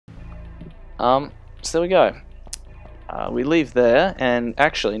So there we go. We leave there, and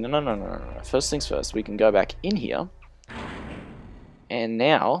actually, no. First things first, we can go back in here, and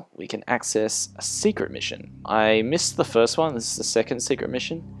now we can access a secret mission. I missed the first one. This is the second secret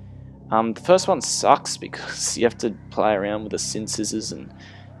mission. The first one sucks because you have to play around with the sin scissors and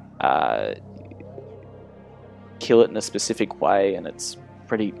kill it in a specific way, and it's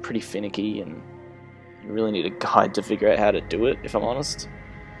pretty finicky, and you really need a guide to figure out how to do it, if I'm honest.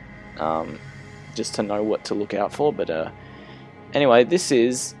 Just to know what to look out for, but anyway, this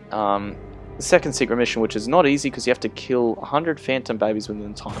is the second secret mission, which is not easy because you have to kill 100 phantom babies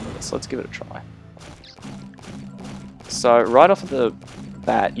within the time limit, so let's give it a try. So right off of the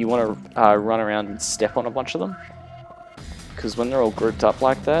bat, you want to run around and step on a bunch of them, because when they're all grouped up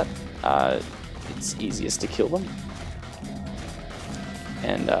like that, it's easiest to kill them.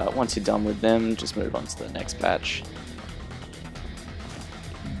 And once you're done with them, just move on to the next batch.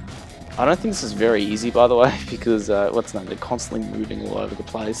 I don't think this is very easy, by the way, because what's that? They're constantly moving all over the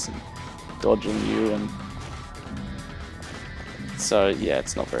place and dodging you, and so yeah,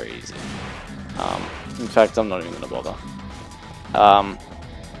 it's not very easy. In fact, I'm not even going to bother.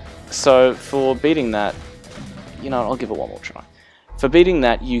 So for beating that, you know, I'll give it one more try. For beating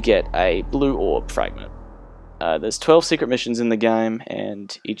that, you get a blue orb fragment. There's 12 secret missions in the game,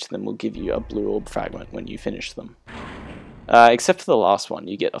 and each of them will give you a blue orb fragment when you finish them. Except for the last one,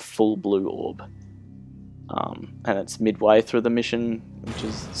 you get a full blue orb. And it's midway through the mission, which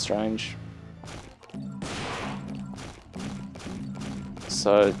is strange.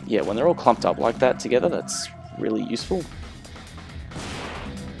 So yeah, when they're all clumped up like that together, that's really useful.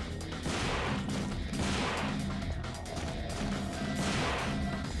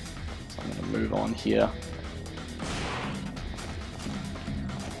 So I'm going to move on here.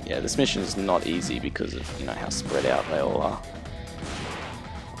 Yeah, this mission is not easy because of, you know, how spread out they all are.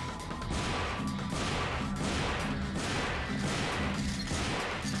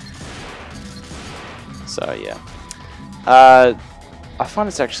 So yeah, I find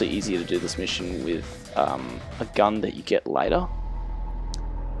it's actually easier to do this mission with a gun that you get later.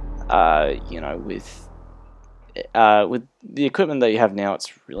 You know, with the equipment that you have now,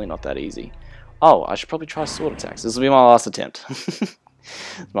 it's really not that easy. Oh, I should probably try sword attacks. This will be my last attempt.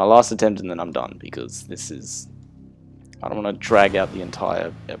 It's my last attempt, and then I'm done, because this is... I don't want to drag out the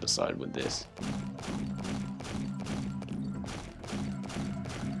entire episode with this.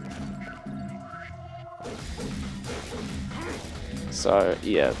 So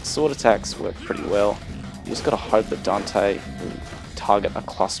yeah, sword attacks work pretty well. You just gotta hope that Dante will target a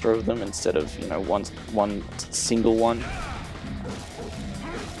cluster of them instead of, you know, one single one.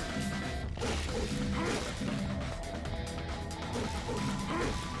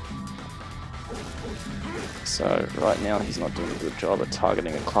 So right now he's not doing a good job at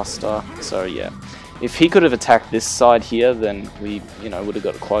targeting a cluster. So yeah, if he could have attacked this side here, then we, you know, would have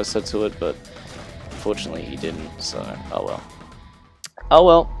got closer to it, but unfortunately he didn't, so oh well. Oh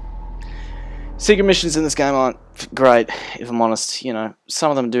well. Secret missions in this game aren't great, if I'm honest. You know, some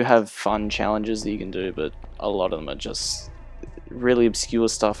of them do have fun challenges that you can do, but a lot of them are just really obscure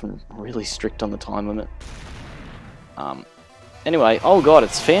stuff and really strict on the time limit. Anyway, oh god,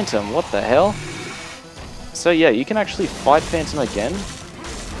 it's Phantom, what the hell? So yeah, you can actually fight Phantom again.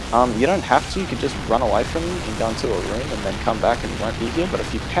 You don't have to, you can just run away from him and go into a room and then come back and he won't be here, but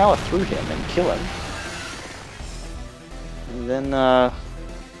if you power through him and kill him, then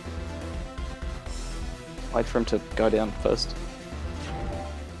wait for him to go down first.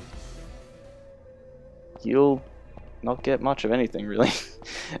 You'll not get much of anything, really.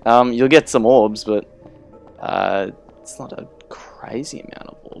 You'll get some orbs, but it's not a crazy amount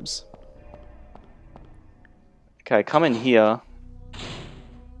of orbs. Okay, come in here,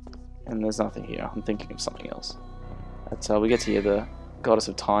 and there's nothing here. I'm thinking of something else. That's we get to hear the Goddess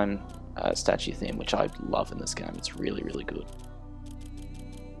of Time statue theme, which I love in this game. It's really, really good.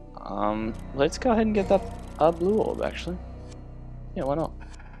 Let's go ahead and get that blue orb, actually. Yeah, why not?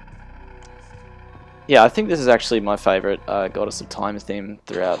 Yeah, I think this is actually my favourite Goddess of Time theme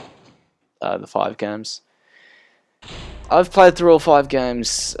throughout the 5 games. I've played through all 5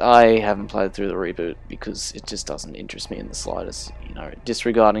 games. I haven't played through the reboot because it just doesn't interest me in the slightest. You know,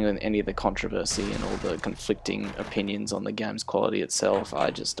 disregarding any of the controversy and all the conflicting opinions on the game's quality itself, I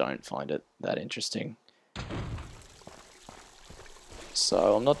just don't find it that interesting.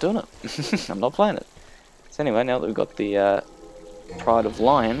 So I'm not doing it. I'm not playing it. So anyway, now that we've got the Pride of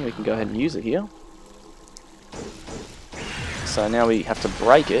Lion, we can go ahead and use it here. So now we have to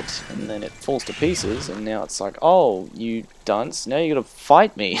break it, and then it falls to pieces, and now it's like, oh, you dunce, now you gotta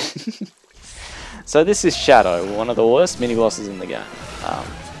fight me. So this is Shadow, one of the worst mini-bosses in the game.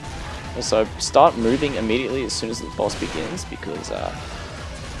 Also, start moving immediately as soon as the boss begins, because,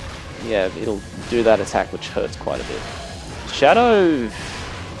 yeah, it'll do that attack, which hurts quite a bit. Shadow,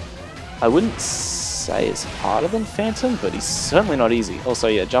 I wouldn't say is harder than Phantom, but he's certainly not easy. Also,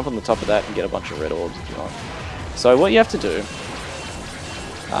 yeah, jump on the top of that and get a bunch of red orbs if you want. So what you have to do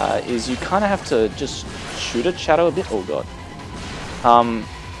is you kind of have to just shoot at Shadow a bit. Oh god.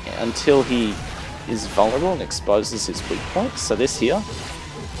 Until he is vulnerable and exposes his weak point. So this here.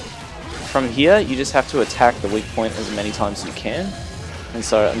 From here, you just have to attack the weak point as many times as you can. And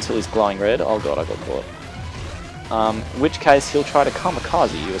so until he's glowing red. Oh god, I got caught. In which case, he'll try to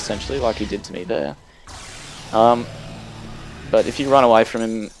kamikaze you, essentially, like he did to me there. But if you run away from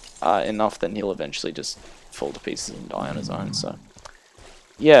him enough, then he'll eventually just fall to pieces and die on his own. So,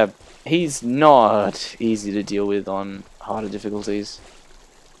 yeah, he's not easy to deal with on harder difficulties.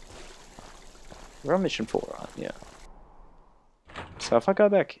 We're on mission 4, right? Yeah. So if I go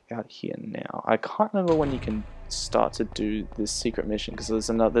back out here now, I can't remember when you can start to do this secret mission, because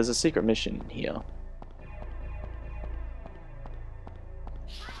there's a secret mission here.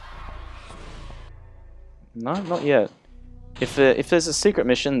 No, not yet. If there's a secret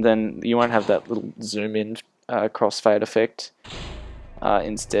mission, then you won't have that little zoom in crossfade effect.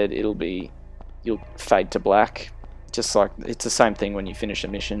 Instead, you'll fade to black. Just like, it's the same thing when you finish a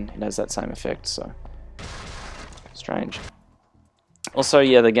mission. It has that same effect, so strange. Also,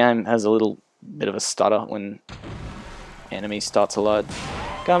 yeah, the game has a little bit of a stutter when enemies start to load.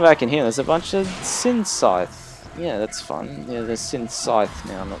 Going back in here, there's a bunch of Synth Scythe. Yeah, that's fun. Yeah, there's Synth Scythe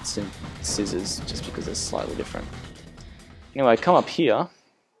now, not Synth Scissors, just because they're slightly different. Anyway, come up here.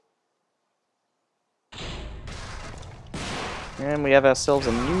 And we have ourselves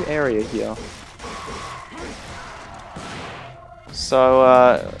a new area here.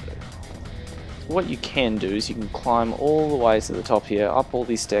 So, what you can do is you can climb all the way to the top here, up all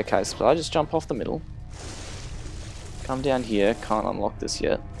these staircases, but I just jump off the middle. Come down here, can't unlock this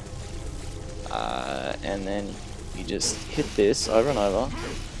yet. And then you just hit this over and over.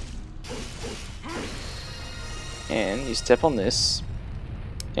 And you step on this,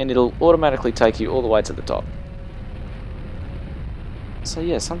 and it'll automatically take you all the way to the top. So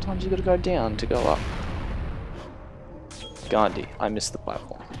yeah, sometimes you gotta go down to go up. Gandhi, I missed the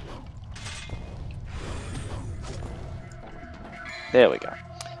platform. There we go.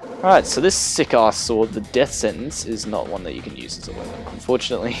 Alright, so this sick-ass sword, the death sentence, is not one that you can use as a weapon.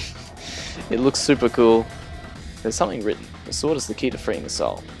 Unfortunately, it looks super cool. There's something written. The sword is the key to freeing the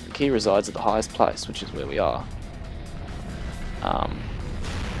soul. The key resides at the highest place, which is where we are. I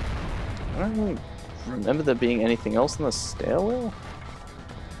don't really remember there being anything else in the stairwell.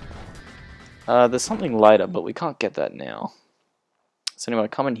 There's something later, but we can't get that now. So anyway,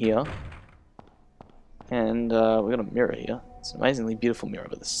 come in here. And we've got a mirror here. It's an amazingly beautiful mirror,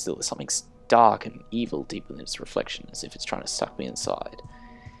 but there's something dark and evil deep within its reflection, as if it's trying to suck me inside.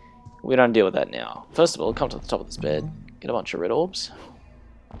 We don't deal with that now. First of all, come to the top of this bed, get a bunch of red orbs.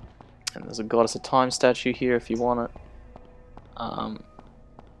 And there's a Goddess of Time statue here if you want it.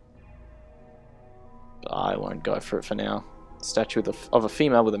 I won't go for it for now. Statue of a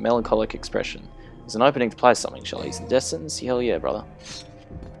female with a melancholic expression. There's an opening to play something. Shall I use the death sentence? Hell yeah, brother.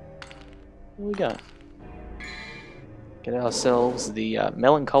 Here we go. Get ourselves the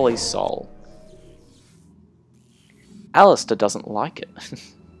Melancholy Soul. Alistair doesn't like it.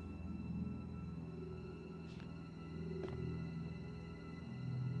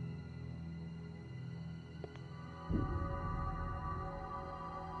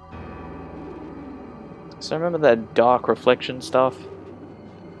 So remember that dark reflection stuff?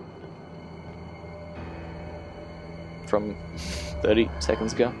 From 30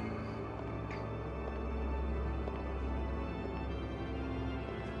 seconds ago?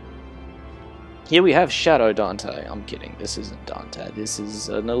 Here we have Shadow Dante. I'm kidding, this isn't Dante, this is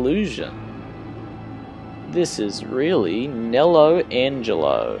an illusion. This is really Nello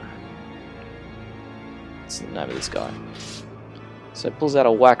Angelo. That's the name of this guy. So he pulls out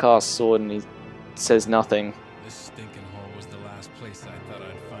a whack-ass sword and he says nothing. This stinking hole was the last place I thought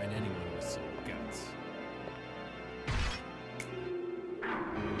I'd find anyone with some guts.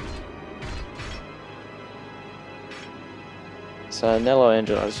 So Nello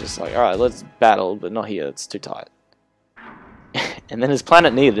Angelo was just like, alright, let's battle, but not here, it's too tight. And then his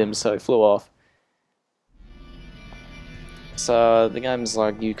planet needed him, so he flew off. So the game's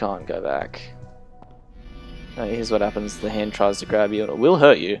like, you can't go back. Oh, here's what happens, the hand tries to grab you and it will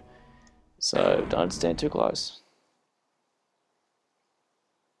hurt you. So don't stand too close.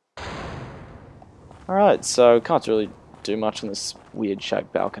 Alright, so can't really do much on this weird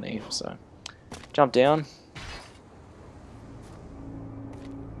shaped balcony, so jump down.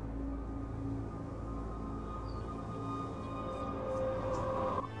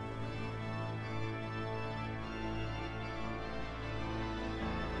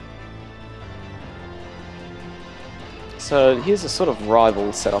 So here's a sort of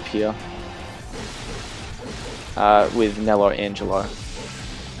rival setup here with Nello Angelo.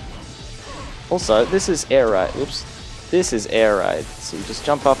 Also, this is air raid. Oops. This is air raid. So you just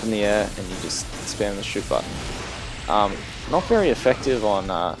jump up in the air and you just spam the shoot button. Not very effective on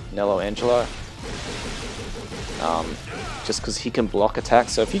Nello Angelo. Just because he can block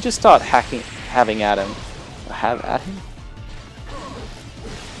attacks. So if you just start having at him.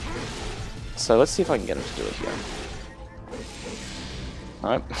 So let's see if I can get him to do it here.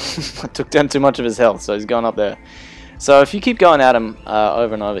 Nope. I took down too much of his health, so he's going up there. So if you keep going at him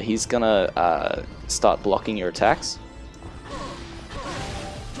over and over, he's gonna start blocking your attacks.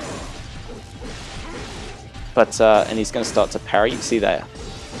 But and he's gonna start to parry. You see there.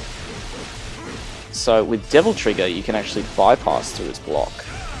 So with Devil Trigger, you can actually bypass through his block.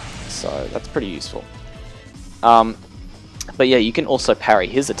 So that's pretty useful. But yeah, you can also parry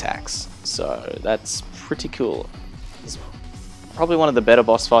his attacks. So that's pretty cool. It's probably one of the better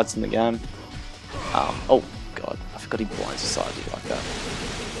boss fights in the game. Oh god, I forgot he blinds aside you like that.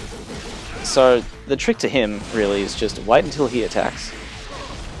 So the trick to him really is just wait until he attacks.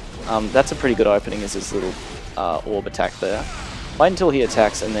 That's a pretty good opening, is his little orb attack there. Wait until he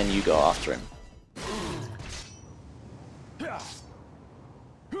attacks and then you go after him.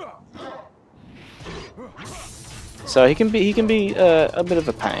 So he can be a bit of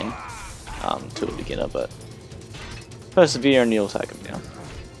a pain to a beginner, but persevere and you'll take him down.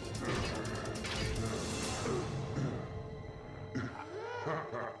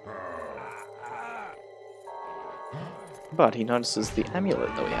 But he notices the amulet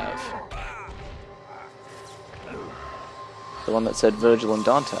that we have. The one that said Virgil and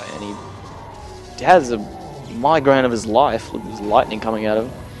Dante, and he has a migraine of his life with his lightning coming out of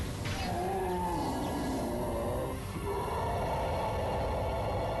him.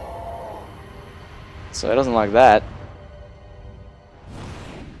 So he doesn't like that.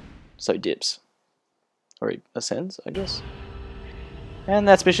 So he dips. Or he ascends, I guess. And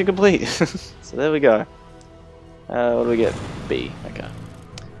that's mission complete. So there we go. What do we get? B. Okay.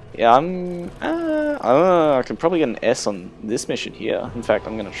 Yeah, I can probably get an S on this mission here. In fact,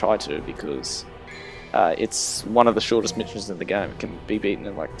 I'm going to try to, because it's one of the shortest missions in the game. It can be beaten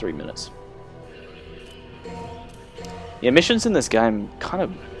in like 3 minutes. Yeah, missions in this game kind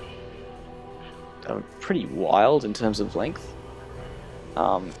of are pretty wild in terms of length.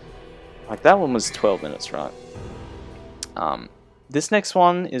 Like that one was 12 minutes, right? This next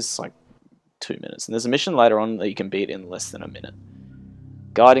one is like 2 minutes, and there's a mission later on that you can beat in less than a minute.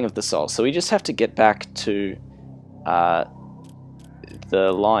 Guiding of the Soul. So we just have to get back to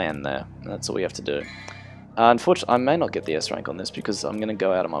the lion there. That's all we have to do. Unfortunately, I may not get the S rank on this because I'm going to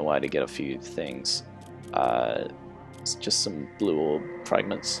go out of my way to get a few things. It's just some blue orb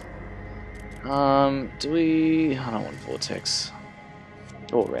fragments. Do we... I don't want Vortex.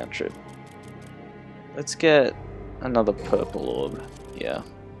 Or Round Trip. Let's get another purple orb. Yeah,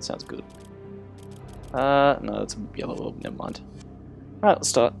 sounds good. No, it's a yellow orb, never mind. Alright, let's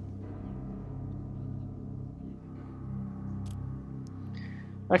start.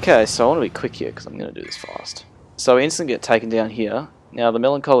 Okay, so I want to be quick here because I'm going to do this fast. So we instantly get taken down here. Now the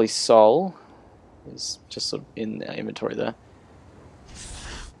Melancholy Soul is just sort of in our inventory there.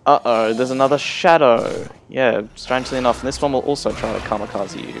 Uh-oh, there's another shadow. Yeah, strangely enough, and this one will also try to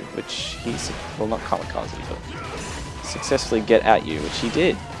kamikaze you, which he's... well, not kamikaze, but successfully get at you, which he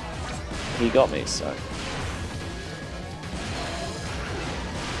did. He got me, so...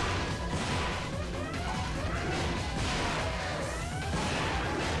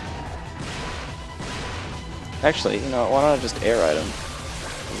 Actually, you know, why don't I just air raid him?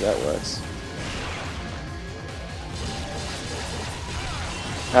 Because that works.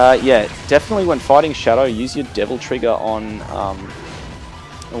 Yeah, definitely when fighting Shadow, use your Devil Trigger on,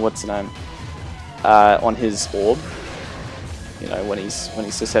 what's the name? On his orb. You know, when he's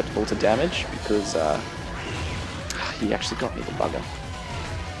susceptible to damage, because, he actually got me, the bugger.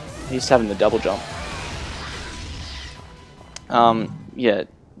 He's having the double jump. Yeah,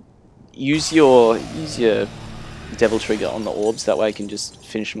 use your Devil Trigger on the orbs, that way you can just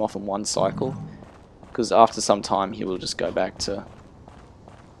finish him off in one cycle. Because after some time, he will just go back to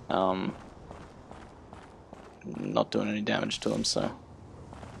not doing any damage to him, so...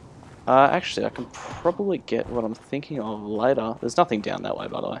 actually, I can probably get what I'm thinking of later. There's nothing down that way,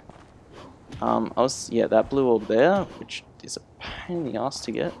 by the way. Yeah, that blue orb there, which is a pain in the ass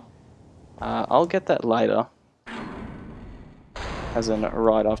to get. I'll get that later. As in,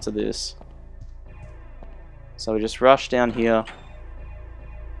 right after this. So we just rush down here.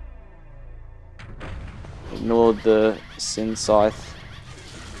 Ignore the Sin Scythe.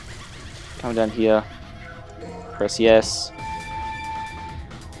 Come down here. Press yes.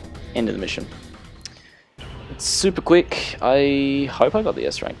 End of the mission. It's super quick. I hope I got the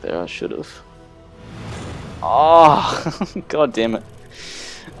S rank there. I should have. Oh, god damn it.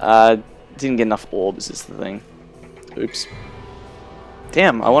 Didn't get enough orbs is the thing. Oops.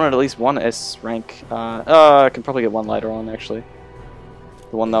 Damn, I wanted at least one S rank. I can probably get one later on, actually.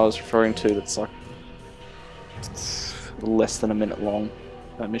 The one that I was referring to that's like less than a minute long.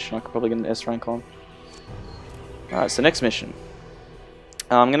 That mission I could probably get an S rank on. Alright, so next mission.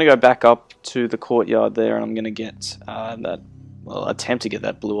 I'm going to go back up to the courtyard there and I'm going to get attempt to get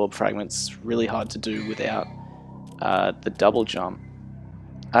that blue orb fragment. It's really hard to do without the double jump.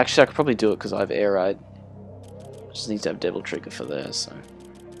 Actually, I could probably do it because I have air raid. Just need to have devil trigger for there, so.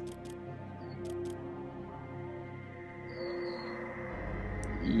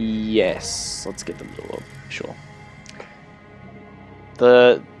 Yes, let's get the blue orb, sure.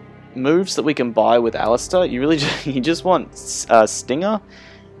 The moves that we can buy with Alistair, you really you just want Stinger,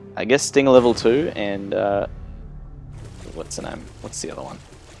 I guess Stinger level 2, and what's the name? What's the other one?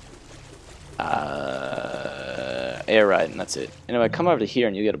 Air raid, and that's it. Anyway, come over to here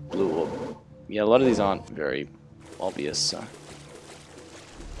and you get a blue orb. Yeah, a lot of these aren't very obvious, so.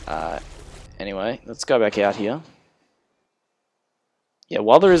 Anyway, let's go back out here. Yeah,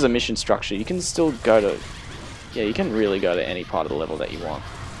 while there is a mission structure, you can still go to... Yeah, you can really go to any part of the level that you want.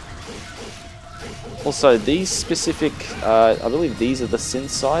 Also, these specific... I believe these are the Synth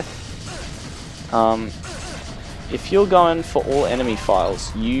Scythe. If you're going for all enemy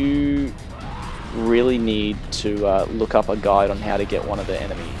files, you really need to look up a guide on how to get one of their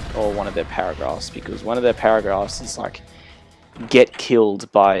enemy, or one of their paragraphs, because one of their paragraphs is like, get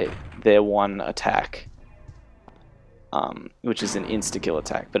killed by their one attack. Which is an insta-kill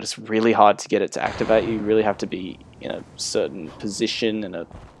attack, but it's really hard to get it to activate. You really have to be in a certain position, in a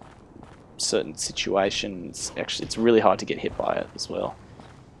certain situation. It's really hard to get hit by it as well.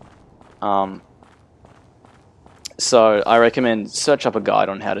 So I recommend search up a guide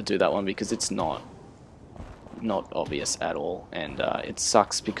on how to do that one, because it's not obvious at all, and it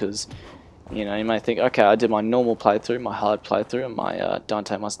sucks because, you know, you may think, okay, I did my normal playthrough, my hard playthrough, and my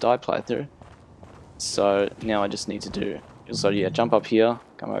Dante Must Die playthrough. So now I just need to do, so yeah, jump up here,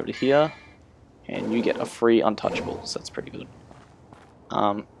 come over to here, and you get a free untouchable, so that's pretty good.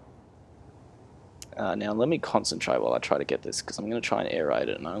 Now let me concentrate while I try to get this, because I'm going to try and air raid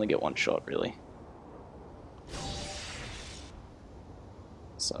it, and I only get one shot, really.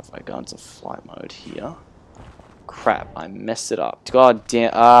 So if I go into flight mode here, crap, I messed it up. God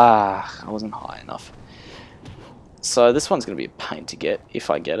damn, I wasn't high enough. So this one's going to be a pain to get, if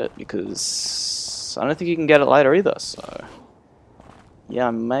I get it, because I don't think you can get it later either, so yeah,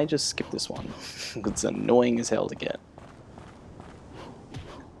 I may just skip this one. It's annoying as hell to get.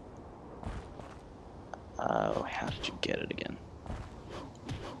 How did you get it again?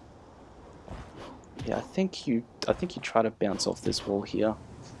 Yeah, I think you try to bounce off this wall here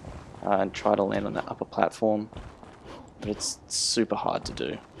and try to land on that upper platform, but it's super hard to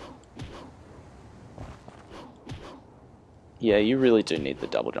do. Yeah, you really do need the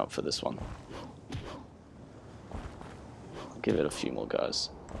double jump for this one. Give it a few more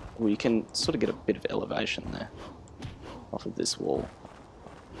goes. Well, you can sort of get a bit of elevation there off of this wall.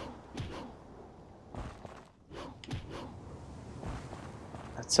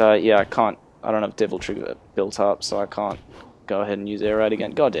 That's yeah, I don't have Devil Trigger built up, so I can't go ahead and use Air Raid again.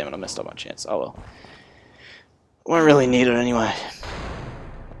 God damn it, I messed up my chance. Oh well. Won't really need it anyway.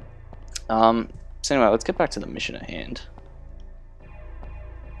 So anyway, let's get back to the mission at hand.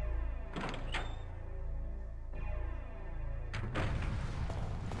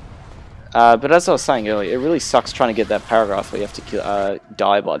 But as I was saying earlier, it really sucks trying to get that paragraph where you have to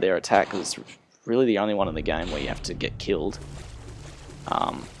die by their attack, because it's really the only one in the game where you have to get killed.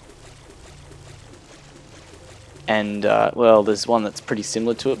 Well, there's one that's pretty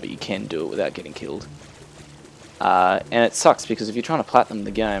similar to it, but you can do it without getting killed. And it sucks, because if you're trying to platinum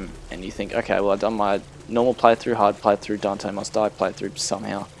the game, and you think, okay, well, I've done my normal playthrough, hard playthrough, Dante Must Die playthrough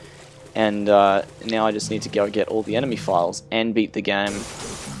somehow, and now I just need to go get all the enemy files and beat the game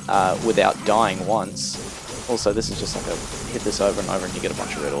without dying once. Also, this is just like a hit this over and over and you get a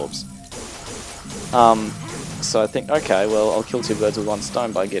bunch of red orbs. So I think, okay, well, I'll kill two birds with one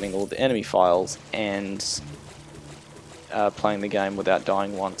stone by getting all the enemy files and playing the game without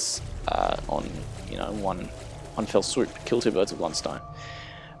dying once on, you know, one fell swoop. Kill two birds with one stone.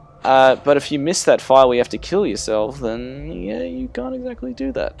 But if you miss that file where you have to kill yourself, then yeah, you can't exactly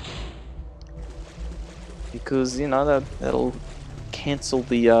do that. Because, you know, that'll cancel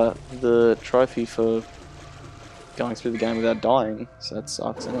the trophy for going through the game without dying, so that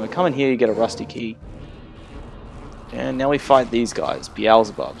sucks. Anyway, come in here, you get a rusty key. And now we fight these guys,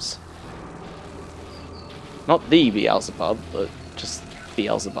 Beelzebubs. Not the Beelzebub, but just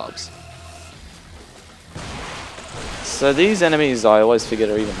Beelzebubs. So these enemies I always forget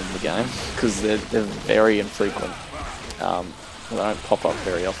are even in the game, because they're very infrequent. They don't pop up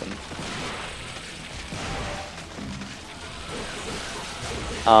very often.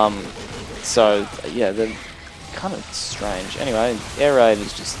 So yeah, they're kind of strange. Anyway, air raid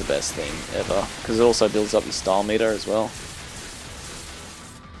is just the best thing ever, because it also builds up your style meter as well.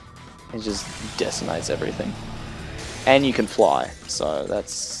 It just decimates everything. And you can fly, so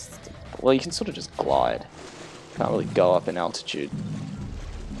that's... well, you can sort of just glide. Can't really go up in altitude.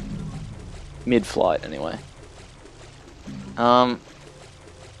 Mid-flight, anyway. Can't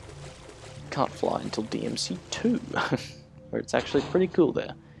fly until DMC 2, where it's actually pretty cool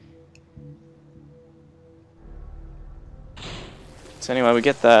there. So anyway, we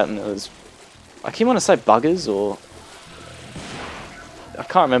get that, and it was... I keep wanting to say buggers, or... I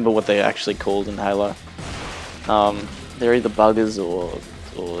can't remember what they're actually called in Halo. They're either buggers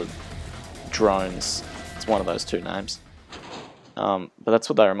or drones. It's one of those two names. But that's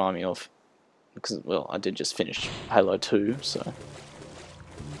what they remind me of. Because, well, I did just finish Halo 2, so...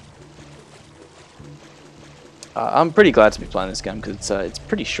 I'm pretty glad to be playing this game, because it's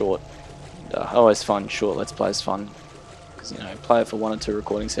pretty short. I always find short Let's Plays fun. Because, you know, play it for 1 or 2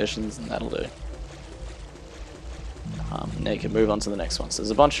 recording sessions, and that'll do. Now you can move on to the next one. So there's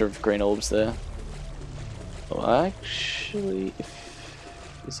a bunch of green orbs there. Oh, actually,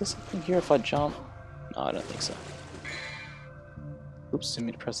 is there something here if I jump? No, I don't think so. Oops, didn't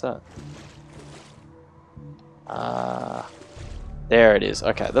mean to press that. There it is.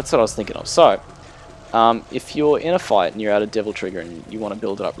 Okay, that's what I was thinking of. So, if you're in a fight and you're out of Devil Trigger and you want to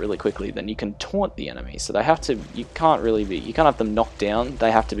build it up really quickly, then you can taunt the enemy. So they have to, you can't have them knocked down.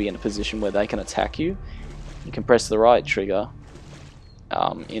 They have to be in a position where they can attack you. You can press the right trigger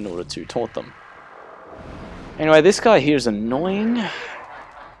in order to taunt them. Anyway, this guy here is annoying.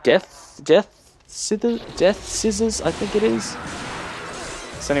 Death Scissors, I think it is.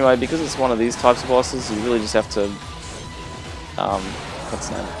 So anyway, because it's one of these types of bosses, you really just have to, what's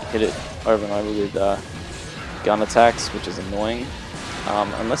the name? Hit it over and over with gun attacks, which is annoying.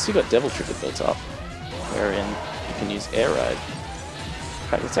 Unless you've got Devil Trigger built up, wherein you can use air raid. In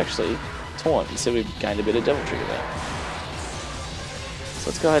fact, it's actually taunt. You see, we've gained a bit of Devil Trigger there. So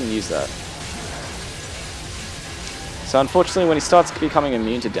let's go ahead and use that. So unfortunately, when he starts becoming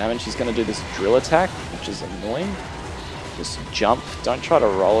immune to damage, he's going to do this drill attack, which is annoying. Just jump. Don't try to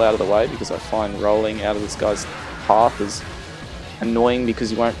roll out of the way, because I find rolling out of this guy's path is annoying,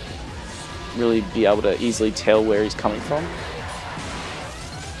 because you won't really be able to easily tell where he's coming from.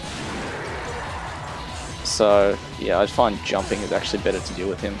 So yeah, I find jumping is actually better to deal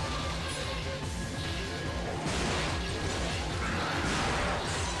with him.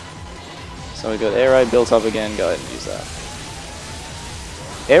 So we've got air raid built up again, go ahead and use that.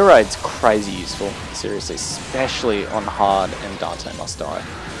 Air raid's crazy useful, seriously, especially on hard and Dante Must Die.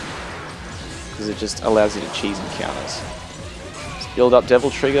 Because it just allows you to cheese encounters. Just build up Devil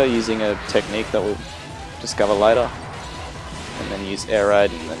Trigger using a technique that we'll discover later. And then use air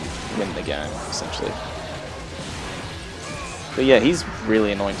raid and then win the game, essentially. But yeah, he's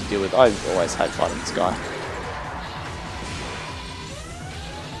really annoying to deal with. I always hate fighting this guy.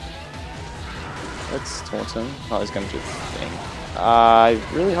 Let's taunt him. Oh, he's going to do the thing. I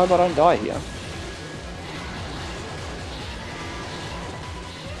really hope I don't die here.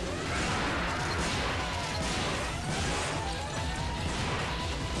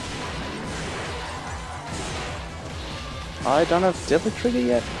 I don't have Devil Trigger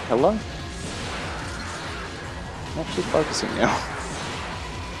yet. Hello? I'm actually focusing now.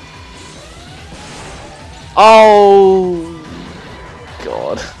 Oh!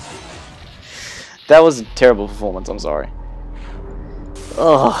 God. That was a terrible performance, I'm sorry.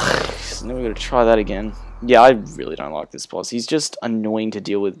 Ugh, so now we're going to try that again. Yeah, I really don't like this boss. He's just annoying to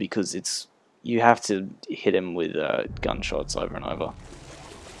deal with because it's... you have to hit him with gunshots over and over.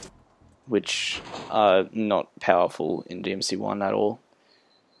 Which are not powerful in DMC1 at all.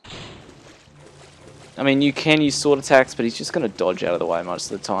 I mean, you can use sword attacks, but he's just going to dodge out of the way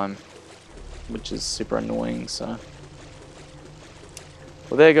most of the time. Which is super annoying, so...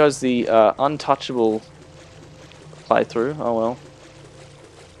 Well, there goes the untouchable playthrough. Oh well.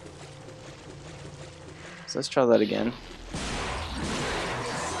 So let's try that again.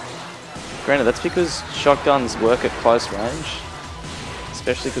 Granted, that's because shotguns work at close range.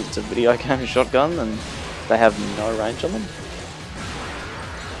 Especially because it's a video game shotgun and they have no range on them.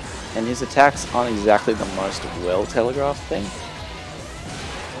 And his attacks aren't exactly the most well telegraphed thing.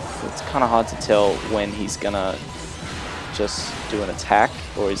 So it's kind of hard to tell when he's gonna just do an attack,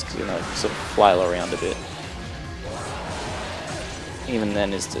 or he's gonna sort of flail around a bit. Even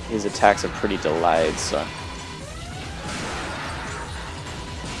then, his attacks are pretty delayed, so.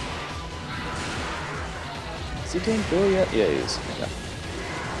 Is he doing Bill yet? Yeah, he is. Okay.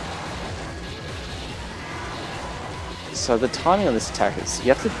 So the timing of this attack is,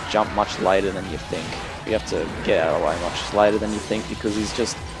 you have to jump much later than you think. You have to get out of the way much later than you think, because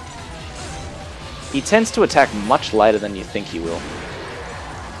he tends to attack much later than you think he will.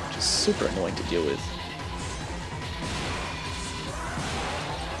 Which is super annoying to deal with.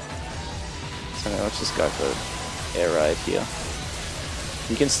 So let's just go for air raid here.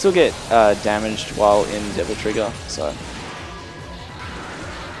 You can still get damaged while in Devil Trigger, so.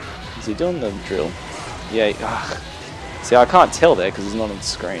 Is he doing the drill? Yeah, see, I can't tell there because he's not on the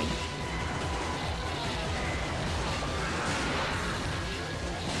screen.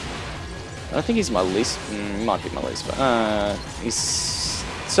 I don't think he's my least. He might be my least. He's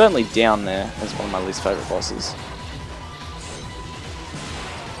certainly down there as one of my least favorite bosses.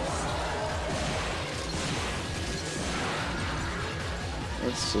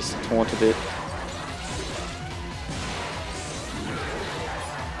 Let's just taunt a bit.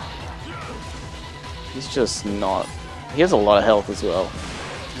 He's just not. He has a lot of health as well,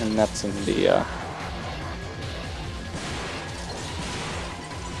 and that's in the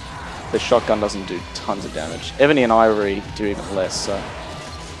shotgun doesn't do tons of damage. Ebony and Ivory do even less, so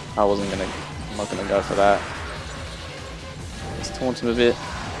I'm not gonna go for that. Let's taunt him a bit.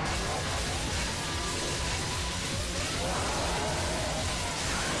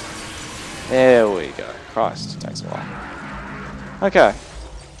 There we go. Christ, it takes a while. Okay.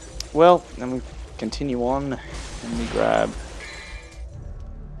 Well, then we continue on and we grab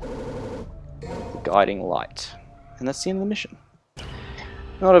the Guiding Light. And that's the end of the mission.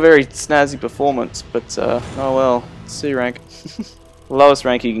 Not a very snazzy performance, but oh well, C rank. The lowest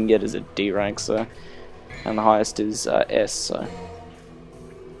rank you can get is a D rank, so, and the highest is S, so.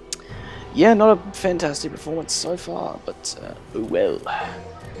 Yeah, not a fantastic performance so far, but oh well.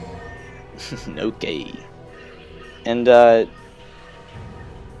 Okay. And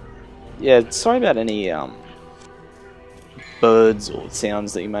yeah, sorry about any birds or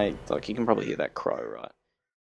sounds that you may, like, you can probably hear that crow, right?